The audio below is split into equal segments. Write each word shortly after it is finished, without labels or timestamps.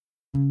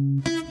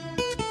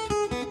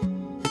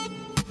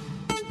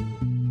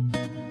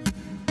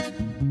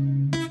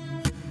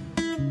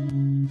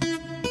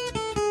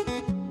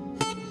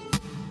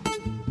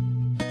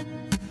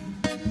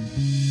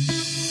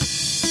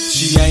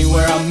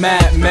where I'm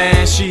at,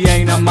 man, she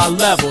ain't on my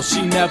level.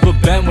 She never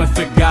been with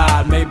a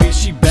god, maybe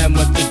she been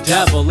with the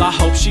devil. I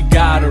hope she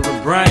got her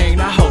a brain,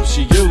 I hope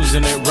she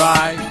using it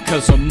right,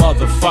 cause her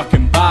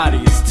motherfucking body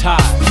is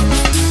tight.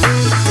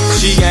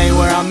 She ain't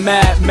where I'm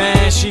at,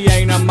 man, she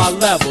ain't on my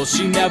level.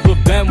 She never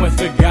been with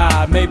a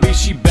god, maybe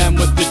she been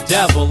with the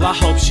devil. I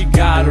hope she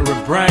got her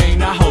a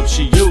brain, I hope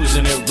she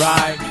using it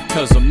right,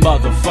 cause her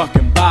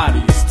motherfucking body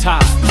is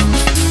tight.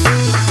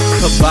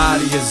 Her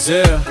body is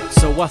ill,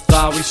 so I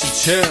thought we should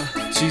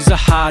chill. She's a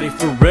hottie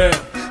for real,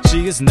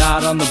 she is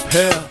not on the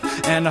pill.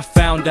 And I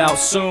found out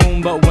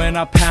soon, but when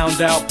I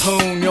pound out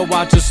poon, yo,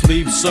 I just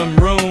leave some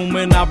room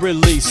and I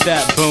release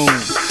that boom.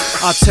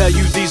 I tell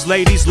you, these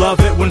ladies love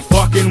it when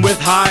fucking with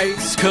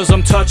Highst, cause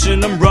I'm touching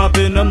them,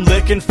 rubbing them,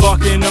 licking,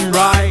 fucking them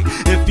right.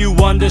 If you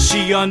wonder,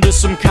 she under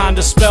some kind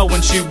of spell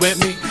when she with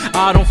me.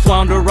 I don't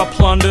flounder, I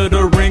plunder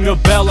to ring a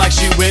bell like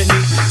she Whitney.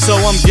 So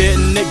I'm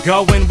getting it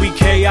going, we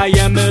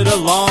KIM it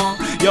along.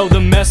 Yo,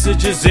 the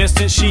message is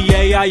instant, she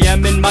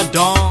AIM in my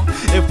dong.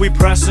 If we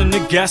pressin'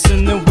 the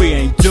guessing, then we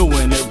ain't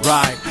doing it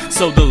right.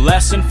 So the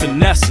lesson,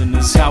 finessing,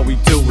 is how we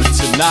do it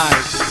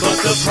tonight. But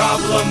the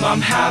problem I'm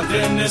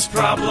having is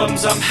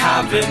problems I'm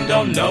having,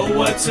 don't know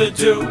what to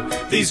do.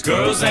 These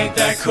girls ain't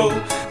that cool.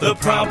 The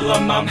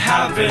problem I'm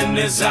having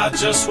is I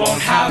just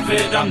won't have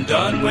it. I'm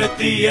done with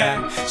the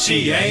act,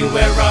 she ain't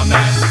where I'm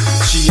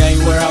at. She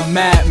ain't where I'm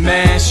at,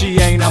 man, she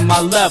ain't on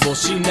my level.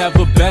 She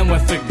never been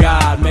with a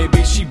god,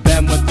 maybe she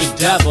been with the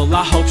devil.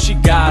 I hope she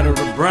got her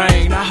a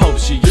brain, I hope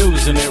she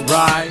using it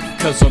right,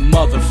 cause her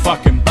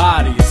motherfucking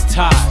body is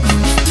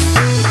tight.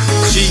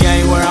 She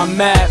ain't where I'm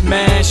at,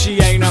 man,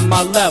 she ain't on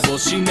my level.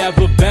 She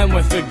never been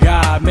with a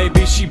god,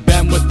 maybe she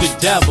been with the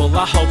devil.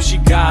 I hope she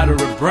got her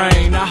a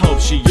brain, I hope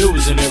she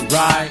using it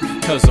right,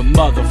 cause her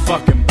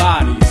motherfucking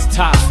body is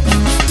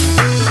tight.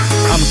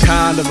 I'm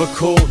kind of a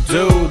cool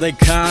dude, they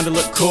kinda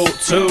look cool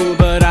too,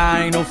 but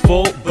I ain't no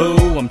fool,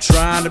 boo. I'm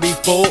trying to be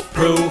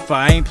foolproof.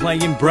 I ain't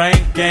playing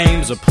brain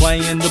games or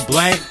playing the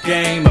blank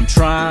game. I'm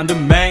trying to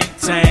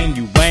maintain,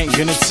 you ain't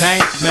gonna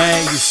tank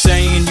me. You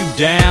saying you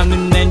down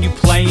and then you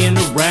playing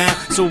around,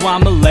 so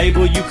I'ma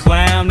label you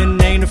clown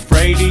and ain't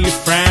afraid of your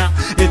frown.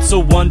 It's a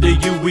wonder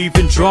you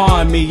even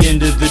drawing me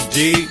into the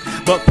deep,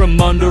 but from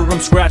under I'm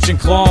scratching,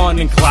 clawing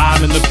and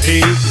climbing the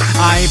peak.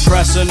 I ain't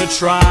pressing or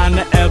trying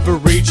to ever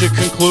reach a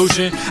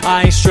conclusion.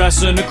 I ain't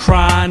stressing or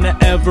crying to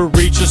ever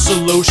reach a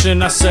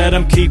solution. I said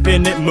I'm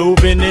keeping it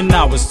moving and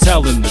I was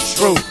telling the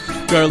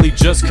truth. Girlie,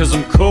 just cause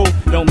I'm cool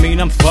don't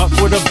mean I'm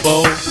fucked with a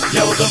bull.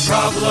 Yo, the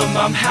problem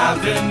I'm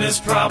having is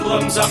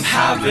problems I'm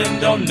having,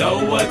 don't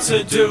know what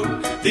to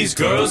do. These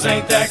girls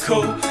ain't that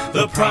cool.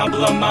 The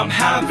problem I'm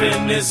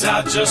having is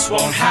I just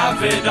won't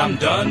have it. I'm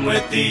done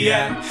with the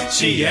act,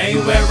 she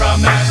ain't where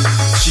I'm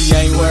at. She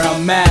ain't where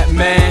I'm at,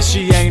 man,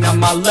 she ain't on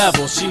my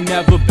level. She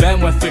never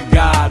been with a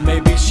god,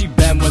 maybe she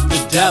been with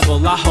the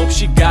devil. I hope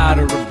she got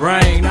her a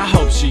brain, I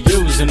hope she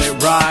using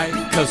it right,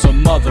 cause her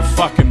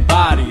motherfucking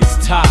body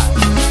is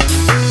tight.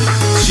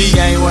 She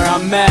ain't where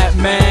I'm at,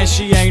 man,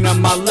 she ain't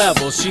on my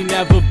level. She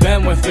never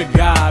been with a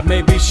god,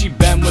 maybe she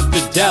been with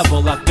the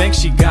devil. I think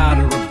she got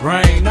her a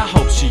brain, I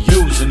hope she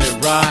using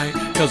it right,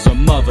 cause her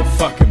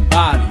motherfucking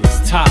body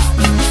is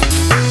tight.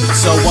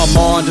 So I'm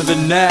on to the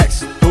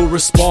next, who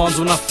responds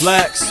when I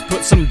flex.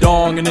 Put some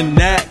dong in the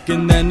neck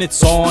and then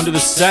it's on to the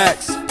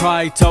sex.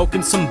 Probably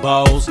toking some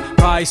bows,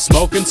 probably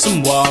smoking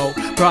some woe,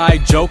 probably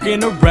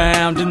joking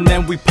around and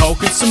then we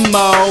poking some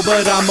more.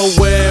 But I'm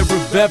aware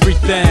of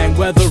everything,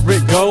 whether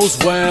it goes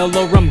well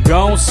or I'm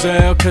gon'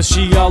 sell, cause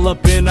she all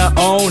up in her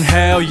own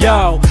hell.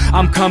 Yo,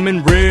 I'm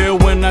coming real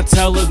when I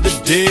tell her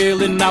the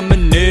deal, and I'ma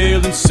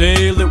kneel and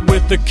seal it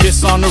with a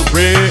kiss on the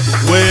rear.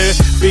 We'll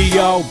be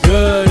all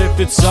good if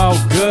it's all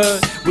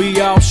good, we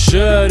all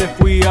should if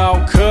we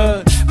all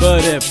could,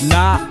 but if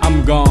not,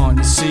 I'm gone.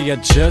 You see, I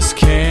just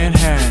can't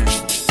hang.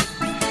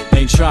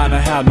 Ain't trying to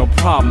have no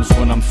problems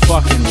when I'm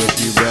fucking with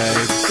you,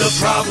 babe. The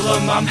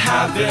problem I'm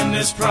having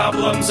is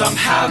problems I'm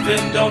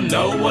having, don't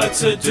know what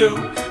to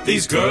do.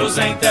 These girls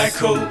ain't that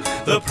cool.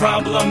 The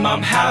problem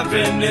I'm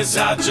having is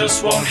I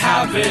just won't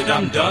have it.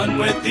 I'm done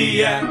with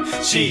the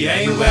act, she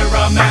ain't where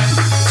I'm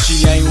at.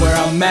 She ain't where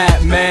I'm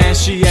at, man,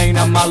 she ain't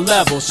on my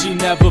level. She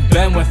never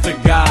been with a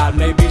god,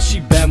 maybe she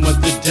been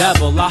with the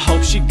devil. I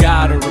hope she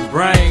got her a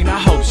brain, I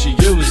hope she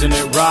using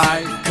it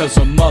right, cause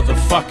her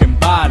motherfucking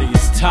body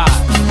is tight.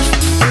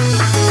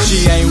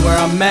 She ain't where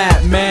I'm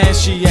at, man,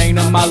 she ain't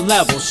on my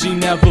level. She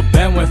never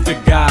been with a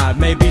god,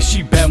 maybe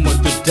she been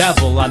with the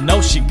devil. I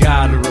know she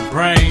got her a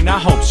brain, I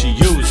hope she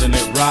using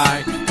it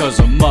right, cause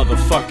her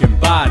motherfucking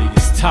body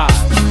is tight.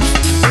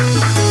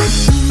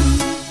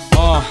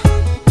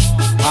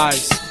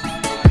 Highst,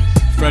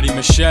 Freddy,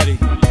 Machete,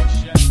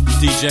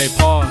 DJ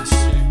Pause.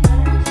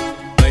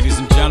 Ladies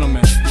and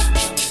gentlemen,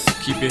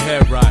 keep your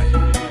head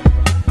right.